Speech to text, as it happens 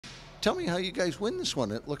Tell me how you guys win this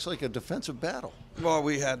one. It looks like a defensive battle. Well,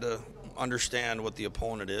 we had to understand what the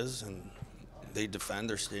opponent is, and they defend.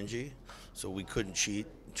 They're stingy, so we couldn't cheat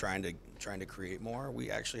trying to create more. We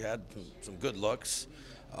actually had some good looks,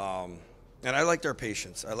 and I liked our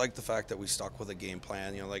patience. I liked the fact that we stuck with a game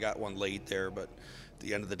plan. They got one late there, but at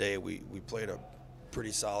the end of the day, we played a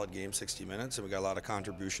pretty solid game, 60 minutes, and we got a lot of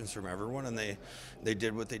contributions from everyone, and they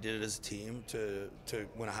did what they did as a team to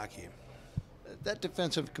win a hockey game. That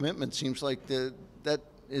defensive commitment seems like that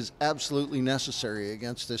is absolutely necessary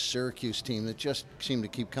against this Syracuse team that just seem to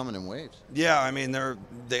keep coming in waves. Yeah, I mean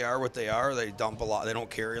they are what they are. They dump a lot. They don't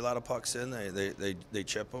carry a lot of pucks in. They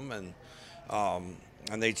chip them, and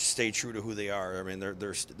they stay true to who they are. I mean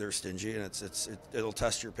they're stingy, and it'll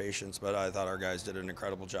test your patience. But I thought our guys did an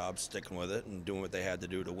incredible job sticking with it and doing what they had to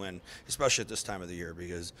do to win, especially at this time of the year.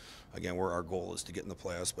 Because again, our goal is to get in the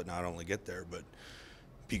playoffs, but not only get there, but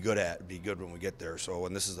be good when we get there.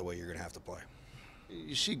 And this is the way you're going to have to play.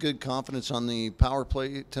 You see good confidence on the power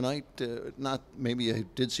play tonight. Not maybe I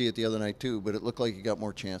did see it the other night too, but it looked like you got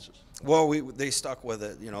more chances. Well, they stuck with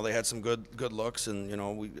it. They had some good looks,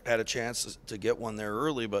 and we had a chance to get one there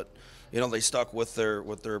early, but they stuck with their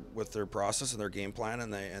process and their game plan,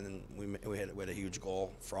 and we had a huge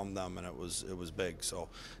goal from them, and it was big. So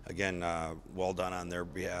again, well done on their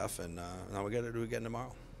behalf, and now we got to do it again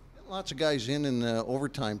tomorrow. Lots of guys in the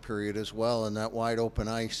overtime period as well, in that wide open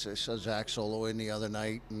ice. I saw Zach Solo in the other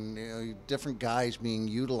night, and different guys being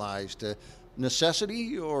utilized.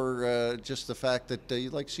 Necessity, or just the fact that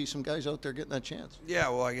you'd like to see some guys out there getting that chance? Yeah,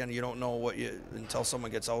 well, again, you don't know until someone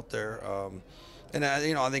gets out there, and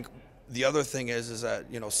I think the other thing is that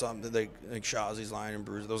some like Shaw's line and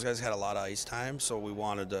Abruzzese, those guys had a lot of ice time, so we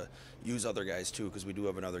wanted to use other guys too, because we do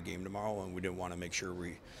have another game tomorrow, and we didn't want to make sure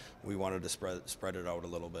we wanted to spread it out a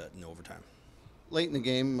little bit in overtime. Late in the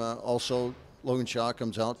game, also Logan Shaw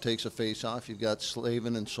comes out, takes a face-off. You've got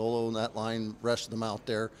Slavin and Solo in that line, rest of them out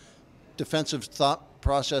there. Defensive thought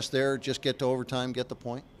process there, just get to overtime, get the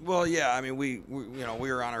point? Well, yeah, I mean, we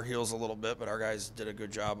were on our heels a little bit, but our guys did a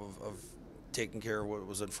good job of taking care of what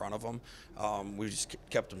was in front of them. We just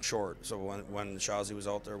kept them short. So when Shawzy was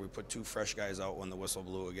out there, we put two fresh guys out when the whistle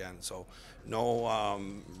blew again. So no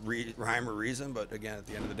rhyme or reason, but again, at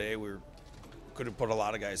the end of the day, we could have put a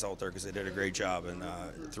lot of guys out there because they did a great job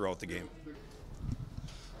throughout the game.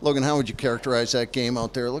 Logan, how would you characterize that game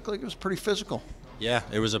out there? It looked like it was pretty physical. Yeah,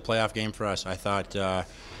 it was a playoff game for us. I thought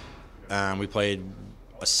we played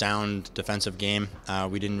a sound defensive game.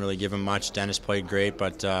 We didn't really give them much. Dennis played great,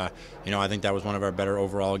 but I think that was one of our better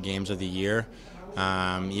overall games of the year.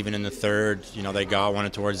 Even in the third, they got one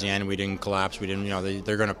towards the end. We didn't collapse. We didn't.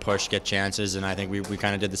 They're going to push, get chances, and I think we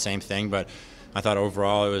kind of did the same thing. But I thought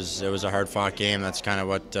overall it was a hard-fought game. That's kind of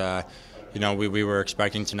what we were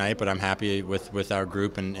expecting tonight. But I'm happy with our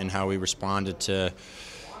group and how we responded to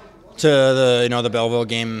the Belleville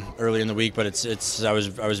game early in the week. But I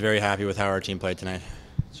was very happy with how our team played tonight.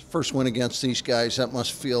 First win against these guys, that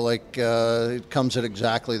must feel like it comes at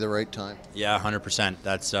exactly the right time. Yeah, 100%.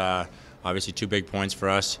 That's obviously 2 big points for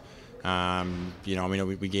us.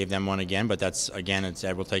 We gave them one again, but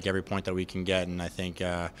we'll take every point that we can get, and I think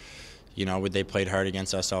they played hard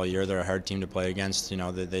against us all year. They're a hard team to play against.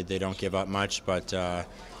 They don't give up much, but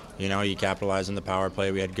you capitalize on the power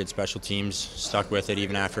play. We had good special teams, stuck with it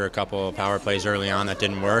even after a couple of power plays early on that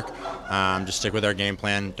didn't work. Just stick with our game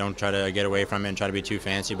plan. Don't try to get away from it and try to be too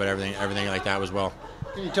fancy, but everything like that was well.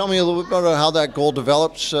 Can you tell me a little bit about how that goal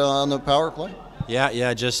develops on the power play?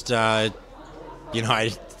 Yeah, just Steve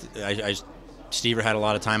had a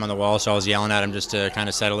lot of time on the wall, so I was yelling at him just to kind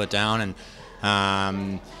of settle it down,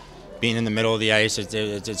 and being in the middle of the ice,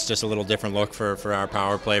 it's just a little different look for our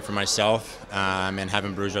power play for myself, and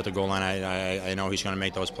having Bruiser at the goal line, I know he's going to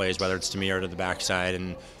make those plays, whether it's to me or to the backside,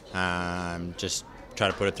 and just try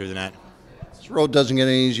to put it through the net. This road doesn't get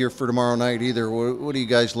any easier for tomorrow night either. What do you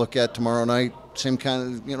guys look at tomorrow night? Same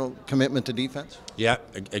kind of commitment to defense? Yeah,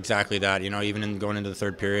 exactly that. Even going into the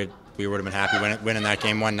third period, we would have been happy winning that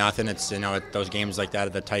game 1-0. It's those games like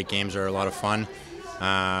that, the tight games are a lot of fun.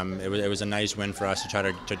 It was a nice win for us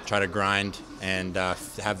to try to grind and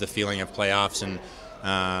have the feeling of playoffs and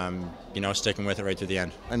sticking with it right to the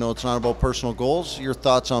end. I know it's not about personal goals. Your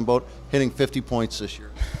thoughts on about hitting 50 points this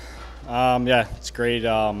year? Yeah, it's great.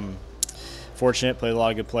 Fortunate, played a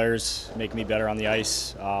lot of good players, making me better on the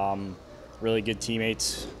ice. Really good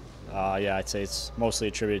teammates. I'd say it's mostly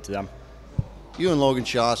attributed to them. You and Logan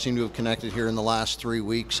Shaw seem to have connected here in the last 3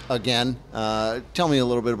 weeks again. Tell me a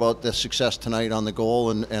little bit about the success tonight on the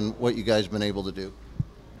goal and what you guys have been able to do.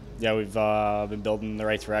 Yeah, we've been building in the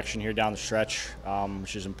right direction here down the stretch,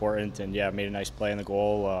 which is important. And, yeah, made a nice play in the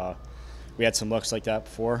goal. we had some looks like that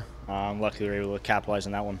before. Luckily, we were able to capitalize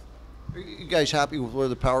on that one. Are you guys happy with where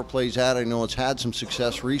the power play's at? I know it's had some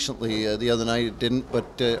success recently. The other night it didn't,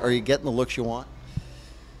 but are you getting the looks you want?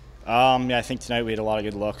 Yeah, I think tonight we had a lot of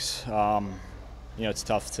good looks. It's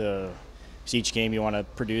tough to see each game you want to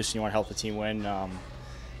produce and you want to help the team win.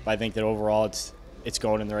 But I think that overall it's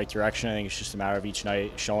going in the right direction. I think it's just a matter of each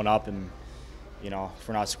night showing up and, if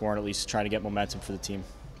we're not scoring, at least trying to get momentum for the team.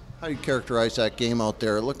 How do you characterize that game out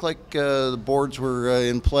there? It looked like the boards were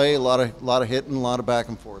in play, a lot of hitting, a lot of back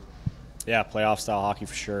and forth. Yeah, playoff-style hockey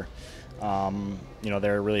for sure.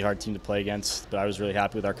 They're a really hard team to play against, but I was really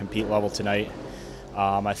happy with our compete level tonight.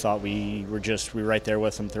 I thought we were right there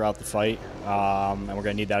with them throughout the fight, and we're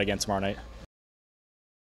going to need that again tomorrow night.